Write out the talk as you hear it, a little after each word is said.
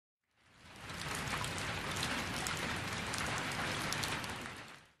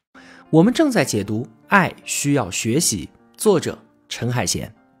我们正在解读《爱需要学习》，作者陈海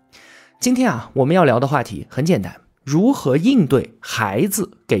贤。今天我们要聊的话题很简单，如何应对孩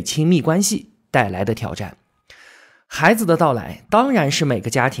子给亲密关系带来的挑战。孩子的到来当然是每个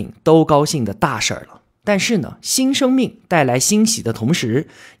家庭都高兴的大事儿了，但是呢，新生命带来欣喜的同时，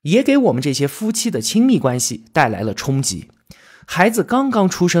也给我们这些夫妻的亲密关系带来了冲击。孩子刚刚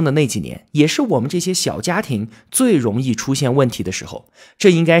出生的那几年，也是我们这些小家庭最容易出现问题的时候，这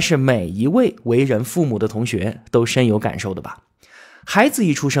应该是每一位为人父母的同学都深有感受的吧。孩子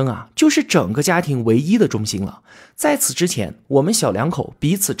一出生就是整个家庭唯一的中心了。在此之前，我们小两口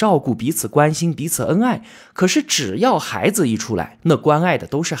彼此照顾、彼此关心、彼此恩爱，可是只要孩子一出来，那关爱的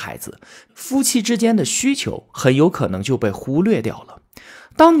都是孩子，夫妻之间的需求很有可能就被忽略掉了。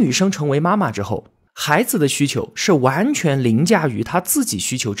当女生成为妈妈之后，孩子的需求是完全凌驾于他自己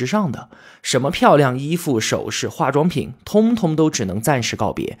需求之上的，什么漂亮衣服、首饰、化妆品，通通都只能暂时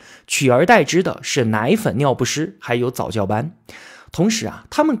告别，取而代之的是奶粉、尿不湿，还有早教班。同时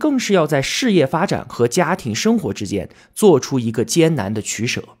他们更是要在事业发展和家庭生活之间做出一个艰难的取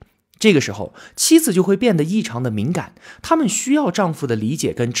舍。这个时候，妻子就会变得异常的敏感，她们需要丈夫的理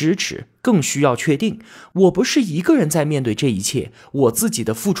解跟支持，更需要确定我不是一个人在面对这一切，我自己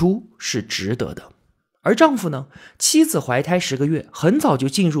的付出是值得的。而丈夫呢，妻子怀胎10个月，很早就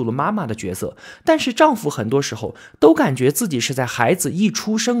进入了妈妈的角色，但是丈夫很多时候都感觉自己是在孩子一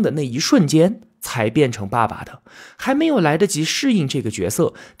出生的那一瞬间才变成爸爸的，还没有来得及适应这个角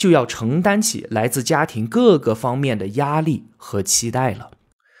色，就要承担起来自家庭各个方面的压力和期待了。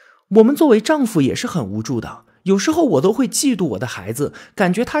我们作为丈夫也是很无助的，有时候我都会嫉妒我的孩子，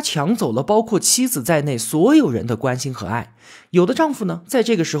感觉他抢走了包括妻子在内所有人的关心和爱。有的丈夫呢，在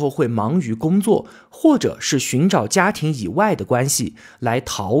这个时候会忙于工作，或者是寻找家庭以外的关系来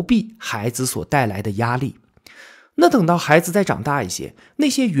逃避孩子所带来的压力。那等到孩子再长大一些，那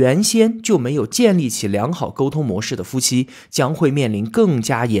些原先就没有建立起良好沟通模式的夫妻，将会面临更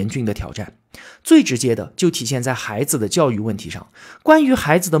加严峻的挑战。最直接的就体现在孩子的教育问题上。关于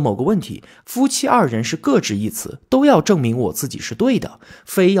孩子的某个问题，夫妻二人是各执一词，都要证明我自己是对的，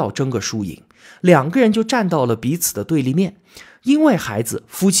非要争个输赢。两个人就站到了彼此的对立面。因为孩子，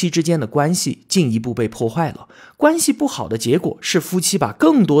夫妻之间的关系进一步被破坏了。关系不好的结果是夫妻把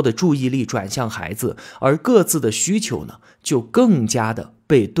更多的注意力转向孩子，而各自的需求呢，就更加的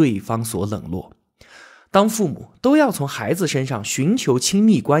被对方所冷落。当父母都要从孩子身上寻求亲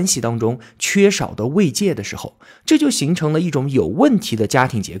密关系当中缺少的慰藉的时候，这就形成了一种有问题的家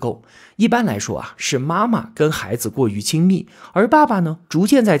庭结构。一般来说是妈妈跟孩子过于亲密，而爸爸呢，逐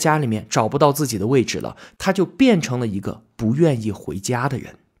渐在家里面找不到自己的位置了，他就变成了一个不愿意回家的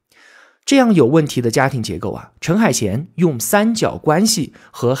人。这样有问题的家庭结构陈海贤用三角关系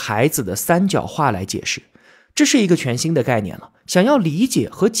和孩子的三角化来解释。这是一个全新的概念了，想要理解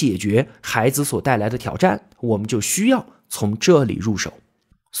和解决孩子所带来的挑战，我们就需要从这里入手。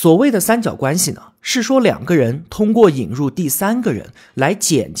所谓的三角关系呢，是说两个人通过引入第三个人来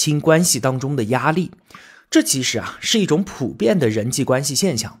减轻关系当中的压力。这其实是一种普遍的人际关系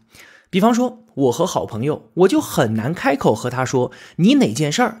现象。比方说，我和好朋友，我就很难开口和他说，你哪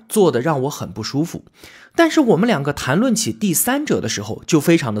件事儿做得让我很不舒服。但是我们两个谈论起第三者的时候，就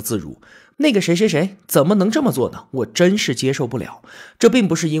非常的自如。那个谁谁谁怎么能这么做呢？我真是接受不了。这并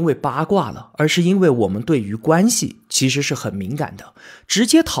不是因为八卦了，而是因为我们对于关系其实是很敏感的，直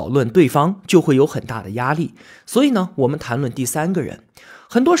接讨论对方就会有很大的压力。所以呢，我们谈论第三个人。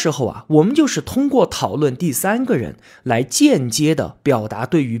很多时候我们就是通过讨论第三个人来间接的表达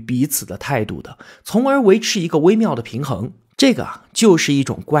对于彼此的态度的，从而维持一个微妙的平衡。这个就是一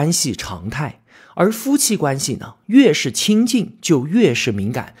种关系常态。而夫妻关系呢，越是亲近就越是敏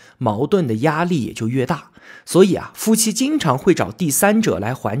感，矛盾的压力也就越大。所以夫妻经常会找第三者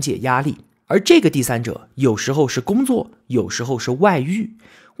来缓解压力，而这个第三者有时候是工作，有时候是外遇。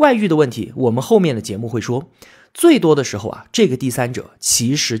外遇的问题我们后面的节目会说。最多的时候这个第三者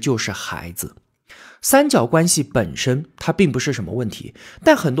其实就是孩子。三角关系本身它并不是什么问题，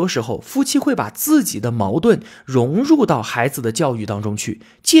但很多时候夫妻会把自己的矛盾融入到孩子的教育当中去，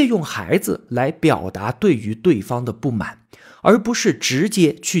借用孩子来表达对于对方的不满，而不是直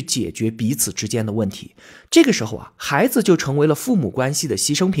接去解决彼此之间的问题。这个时候孩子就成为了父母关系的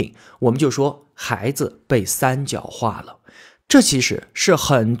牺牲品，我们就说孩子被三角化了。这其实是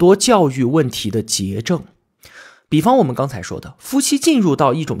很多教育问题的结症。比方我们刚才说的，夫妻进入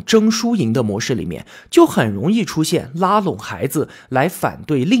到一种争输赢的模式里面，就很容易出现拉拢孩子来反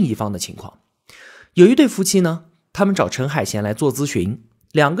对另一方的情况。有一对夫妻呢，他们找陈海贤来做咨询，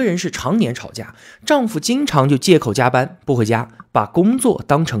两个人是常年吵架，丈夫经常就借口加班不回家，把工作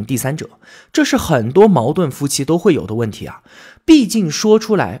当成第三者，这是很多矛盾夫妻都会有的问题啊。毕竟说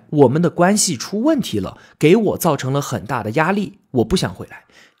出来我们的关系出问题了，给我造成了很大的压力，我不想回来，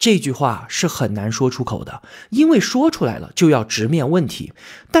这句话是很难说出口的，因为说出来了就要直面问题。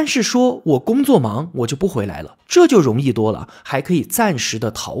但是说我工作忙我就不回来了，这就容易多了，还可以暂时的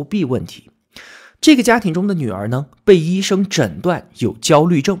逃避问题。这个家庭中的女儿呢，被医生诊断有焦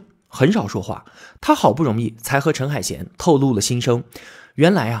虑症，很少说话。她好不容易才和陈海贤透露了心声。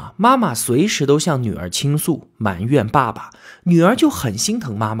原来啊，妈妈随时都向女儿倾诉，埋怨爸爸，女儿就很心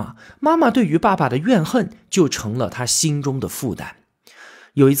疼妈妈，妈妈对于爸爸的怨恨就成了她心中的负担。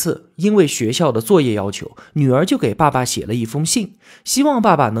有一次，因为学校的作业要求，女儿就给爸爸写了一封信，希望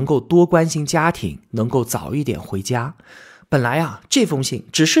爸爸能够多关心家庭，能够早一点回家。本来啊，这封信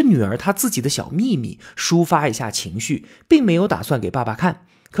只是女儿她自己的小秘密，抒发一下情绪，并没有打算给爸爸看。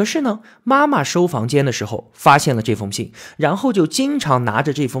可是呢，妈妈收房间的时候发现了这封信，然后就经常拿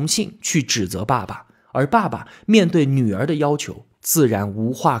着这封信去指责爸爸，而爸爸面对女儿的要求，自然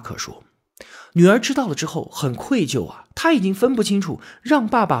无话可说。女儿知道了之后很愧疚啊，她已经分不清楚让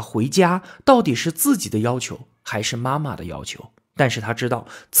爸爸回家到底是自己的要求还是妈妈的要求。但是他知道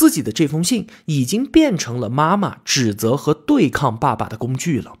自己的这封信已经变成了妈妈指责和对抗爸爸的工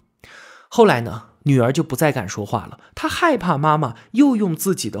具了。后来呢，女儿就不再敢说话了，她害怕妈妈又用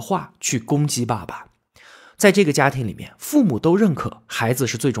自己的话去攻击爸爸。在这个家庭里面，父母都认可孩子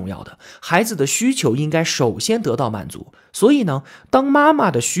是最重要的，孩子的需求应该首先得到满足。所以呢，当妈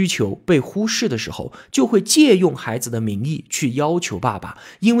妈的需求被忽视的时候，就会借用孩子的名义去要求爸爸，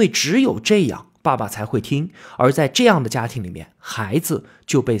因为只有这样爸爸才会听。而在这样的家庭里面，孩子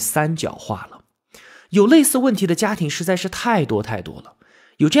就被三角化了。有类似问题的家庭实在是太多太多了。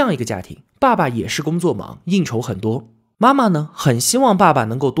有这样一个家庭，爸爸也是工作忙，应酬很多，妈妈呢很希望爸爸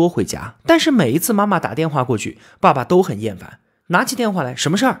能够多回家，但是每一次妈妈打电话过去，爸爸都很厌烦，拿起电话来，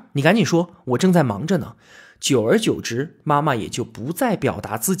什么事儿？你赶紧说，我正在忙着呢。久而久之，妈妈也就不再表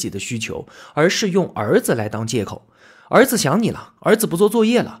达自己的需求，而是用儿子来当借口。儿子想你了，儿子不做作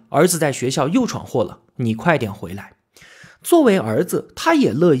业了，儿子在学校又闯祸了，你快点回来。作为儿子，他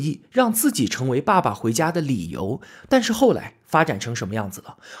也乐意让自己成为爸爸回家的理由，但是后来发展成什么样子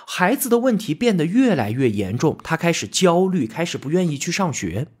了？孩子的问题变得越来越严重，他开始焦虑，开始不愿意去上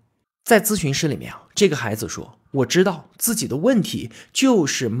学。在咨询室里面啊，这个孩子说，我知道自己的问题就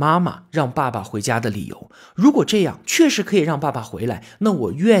是妈妈让爸爸回家的理由，如果这样确实可以让爸爸回来，那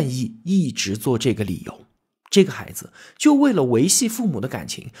我愿意一直做这个理由。这个孩子就为了维系父母的感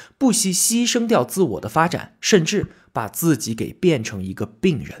情，不惜牺牲掉自我的发展，甚至把自己给变成一个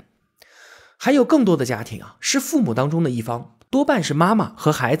病人。还有更多的家庭啊，是父母当中的一方，多半是妈妈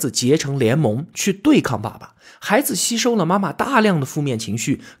和孩子结成联盟去对抗爸爸，孩子吸收了妈妈大量的负面情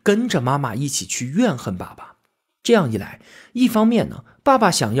绪，跟着妈妈一起去怨恨爸爸。这样一来，一方面呢，爸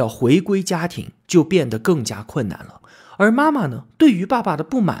爸想要回归家庭就变得更加困难了，而妈妈呢，对于爸爸的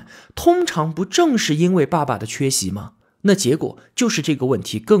不满，通常不正是因为爸爸的缺席吗？那结果就是这个问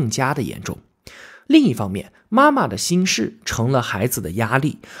题更加的严重。另一方面，妈妈的心事成了孩子的压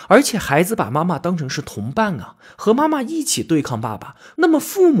力，而且孩子把妈妈当成是同伴啊，和妈妈一起对抗爸爸，那么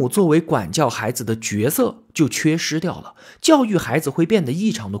父母作为管教孩子的角色就缺失掉了，教育孩子会变得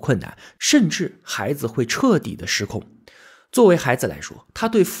异常的困难，甚至孩子会彻底的失控。作为孩子来说，他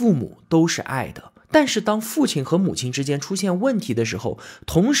对父母都是爱的，但是当父亲和母亲之间出现问题的时候，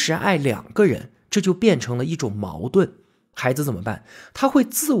同时爱两个人，这就变成了一种矛盾。孩子怎么办？他会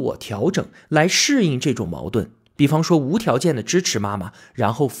自我调整来适应这种矛盾，比方说无条件的支持妈妈，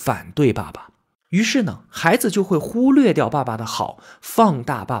然后反对爸爸。于是呢，孩子就会忽略掉爸爸的好，放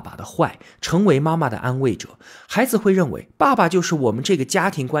大爸爸的坏，成为妈妈的安慰者。孩子会认为爸爸就是我们这个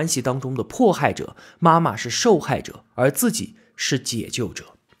家庭关系当中的迫害者，妈妈是受害者，而自己是解救者。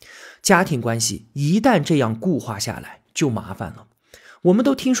家庭关系一旦这样固化下来，就麻烦了。我们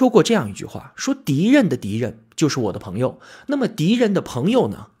都听说过这样一句话，说敌人的敌人就是我的朋友，那么敌人的朋友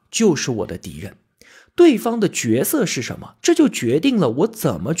呢，就是我的敌人。对方的角色是什么，这就决定了我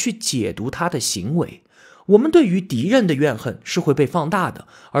怎么去解读他的行为。我们对于敌人的怨恨是会被放大的，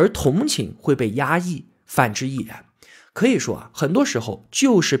而同情会被压抑，反之亦然。可以说啊，很多时候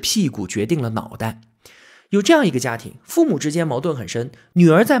就是屁股决定了脑袋。有这样一个家庭，父母之间矛盾很深，女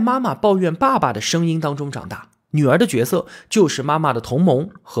儿在妈妈抱怨爸爸的声音当中长大，女儿的角色就是妈妈的同盟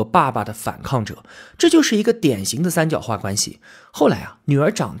和爸爸的反抗者，这就是一个典型的三角化关系。后来啊，女儿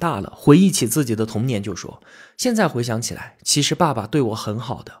长大了，回忆起自己的童年就说，现在回想起来，其实爸爸对我很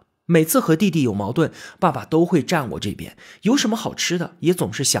好的，每次和弟弟有矛盾，爸爸都会站我这边，有什么好吃的也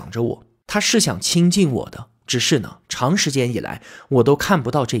总是想着我，他是想亲近我的，只是呢，长时间以来我都看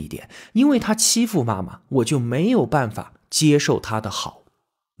不到这一点，因为他欺负妈妈，我就没有办法接受他的好。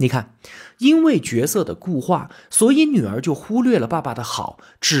你看，因为角色的固化，所以女儿就忽略了爸爸的好，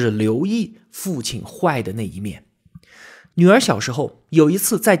只留意父亲坏的那一面。女儿小时候有一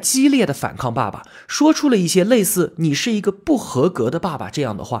次在激烈的反抗爸爸，说出了一些类似你是一个不合格的爸爸这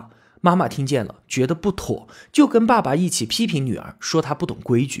样的话，妈妈听见了觉得不妥，就跟爸爸一起批评女儿，说她不懂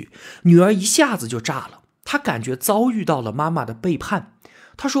规矩。女儿一下子就炸了，她感觉遭遇到了妈妈的背叛。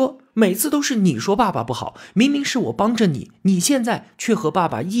她说，每次都是你说爸爸不好，明明是我帮着你，你现在却和爸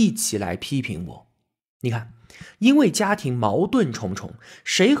爸一起来批评我。你看，因为家庭矛盾重重，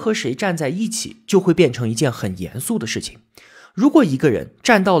谁和谁站在一起就会变成一件很严肃的事情。如果一个人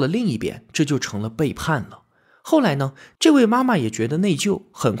站到了另一边，这就成了背叛了。后来呢，这位妈妈也觉得内疚，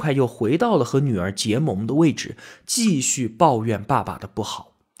很快又回到了和女儿结盟的位置，继续抱怨爸爸的不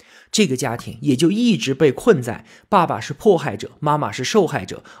好。这个家庭也就一直被困在爸爸是迫害者，妈妈是受害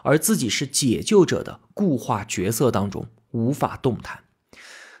者，而自己是解救者的固化角色当中，无法动弹。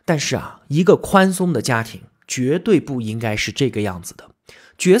但是啊，一个宽松的家庭绝对不应该是这个样子的。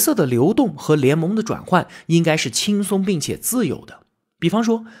角色的流动和联盟的转换应该是轻松并且自由的。比方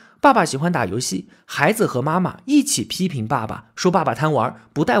说，爸爸喜欢打游戏，孩子和妈妈一起批评爸爸，说爸爸贪玩，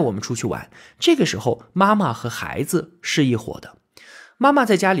不带我们出去玩。这个时候，妈妈和孩子是一伙的。妈妈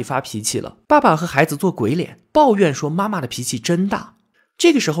在家里发脾气了，爸爸和孩子做鬼脸，抱怨说妈妈的脾气真大。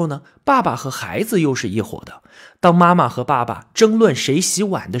这个时候呢，爸爸和孩子又是一伙的。当妈妈和爸爸争论谁洗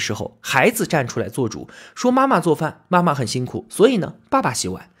碗的时候，孩子站出来做主，说妈妈做饭，妈妈很辛苦，所以呢，爸爸洗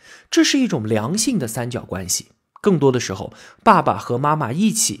碗。这是一种良性的三角关系。更多的时候，爸爸和妈妈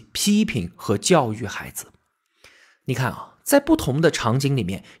一起批评和教育孩子。你看啊，在不同的场景里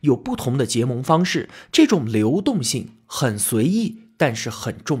面有不同的结盟方式，这种流动性很随意，但是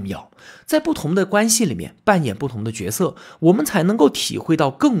很重要。在不同的关系里面扮演不同的角色，我们才能够体会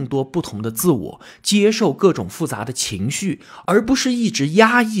到更多不同的自我，接受各种复杂的情绪，而不是一直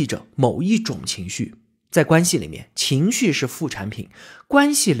压抑着某一种情绪。在关系里面，情绪是副产品，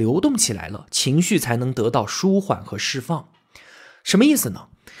关系流动起来了，情绪才能得到舒缓和释放。什么意思呢？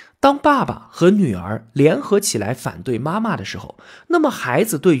当爸爸和女儿联合起来反对妈妈的时候，那么孩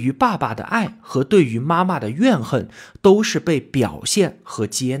子对于爸爸的爱和对于妈妈的怨恨都是被表现和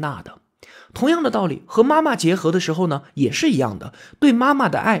接纳的。同样的道理，和妈妈结合的时候呢，也是一样的，对妈妈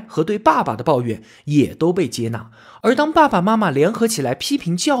的爱和对爸爸的抱怨也都被接纳。而当爸爸妈妈联合起来批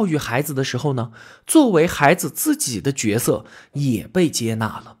评教育孩子的时候呢，作为孩子自己的角色也被接纳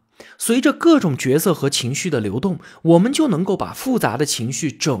了。随着各种角色和情绪的流动，我们就能够把复杂的情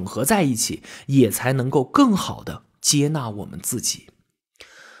绪整合在一起，也才能够更好的接纳我们自己。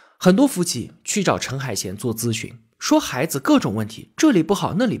很多夫妻去找陈海贤做咨询，说孩子各种问题，这里不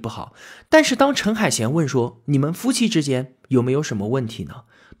好那里不好，但是当陈海贤问说你们夫妻之间有没有什么问题呢？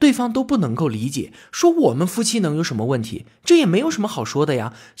对方都不能够理解，说我们夫妻能有什么问题？这也没有什么好说的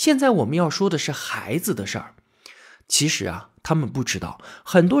呀，现在我们要说的是孩子的事儿。其实啊，他们不知道，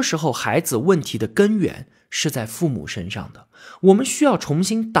很多时候孩子问题的根源是在父母身上的。我们需要重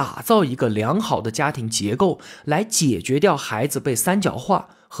新打造一个良好的家庭结构，来解决掉孩子被三角化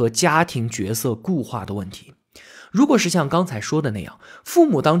和家庭角色固化的问题。如果是像刚才说的那样，父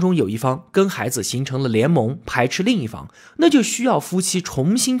母当中有一方跟孩子形成了联盟，排斥另一方，那就需要夫妻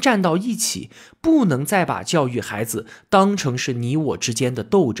重新站到一起，不能再把教育孩子当成是你我之间的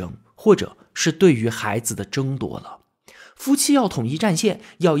斗争，或者是对于孩子的争夺了。夫妻要统一战线，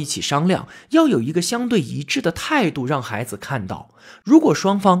要一起商量，要有一个相对一致的态度，让孩子看到。如果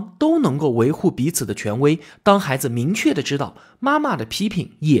双方都能够维护彼此的权威，当孩子明确的知道妈妈的批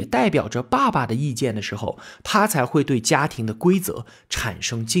评也代表着爸爸的意见的时候，他才会对家庭的规则产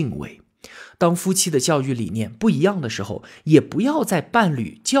生敬畏。当夫妻的教育理念不一样的时候，也不要在伴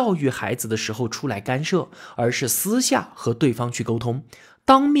侣教育孩子的时候出来干涉，而是私下和对方去沟通。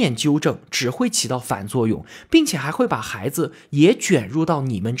当面纠正只会起到反作用，并且还会把孩子也卷入到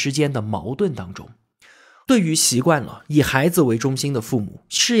你们之间的矛盾当中。对于习惯了以孩子为中心的父母，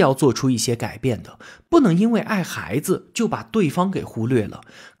是要做出一些改变的，不能因为爱孩子就把对方给忽略了。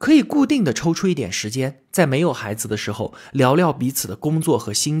可以固定的抽出一点时间，在没有孩子的时候聊聊彼此的工作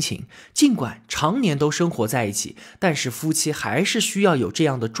和心情。尽管常年都生活在一起，但是夫妻还是需要有这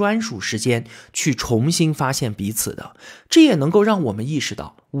样的专属时间去重新发现彼此的。这也能够让我们意识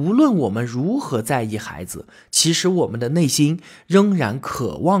到，无论我们如何在意孩子，其实我们的内心仍然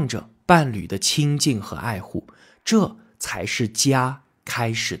渴望着伴侣的亲近和爱护，这才是家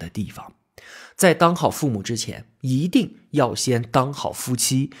开始的地方。在当好父母之前，一定要先当好夫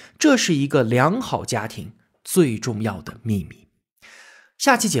妻，这是一个良好家庭最重要的秘密。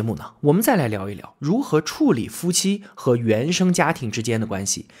下期节目呢，我们再来聊一聊如何处理夫妻和原生家庭之间的关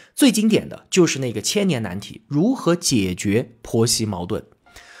系。最经典的就是那个千年难题，如何解决婆媳矛盾。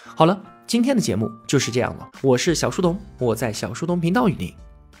好了，今天的节目就是这样了。我是小树洞，我在小树洞频道与您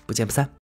不见不散。